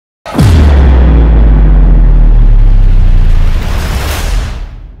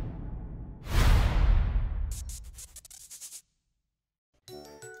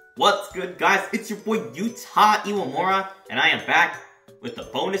What's good, guys? It's your boy Utah Iwamura, and I am back with a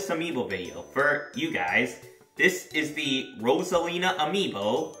bonus amiibo video for you guys. This is the Rosalina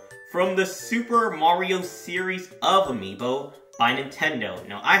amiibo from the Super Mario series of amiibo by Nintendo.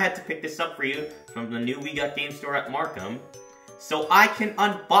 Now, I had to pick this up for you from the new We Got Game store at Markham, so I can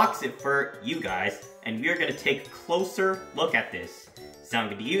unbox it for you guys, and we are going to take a closer look at this. Sound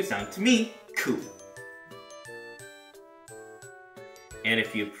good to you? Sound to me? Cool. And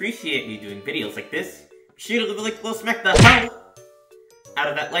if you appreciate me doing videos like this, be sure to leave a like below, smack the hell out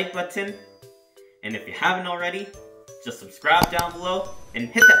of that like button. And if you haven't already, just subscribe down below and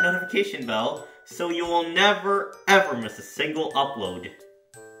hit that notification bell so you will never ever miss a single upload.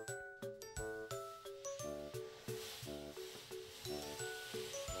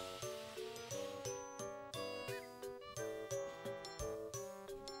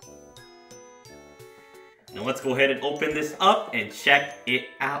 Now let's go ahead and open this up and check it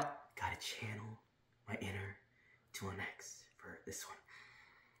out. Gotta channel my inner 2NX for this one.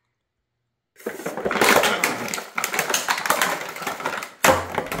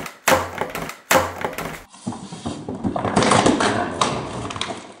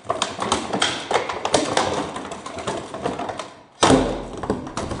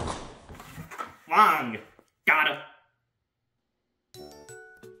 Long, gotta.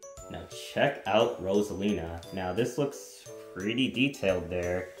 Now check out Rosalina. Now this looks pretty detailed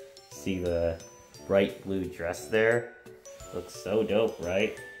there. See the bright blue dress there? Looks so dope,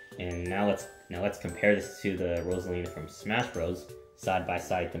 right? And now let's compare this to the Rosalina from Smash Bros. Side by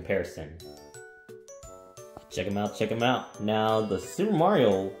side comparison. Check them out, check them out. Now the Super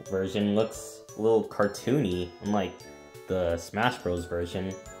Mario version looks a little cartoony, unlike the Smash Bros.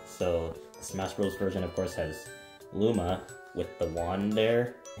 Version. So the Smash Bros. Version of course has Luma with the wand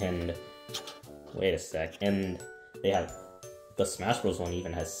there. And wait a sec, and they have the Smash Bros. One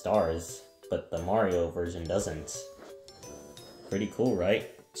even has stars, but the Mario version doesn't. Pretty cool, right?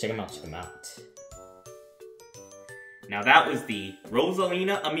 Check them out, check them out. Now that was the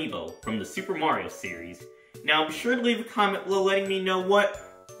Rosalina amiibo from the Super Mario series. Now be sure to leave a comment below letting me know what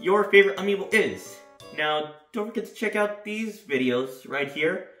your favorite amiibo is. Now don't forget to check out these videos right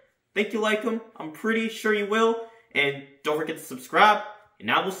here. Think you like them? I'm pretty sure you will. And don't forget to subscribe. And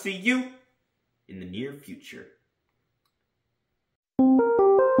I will see you in the near future.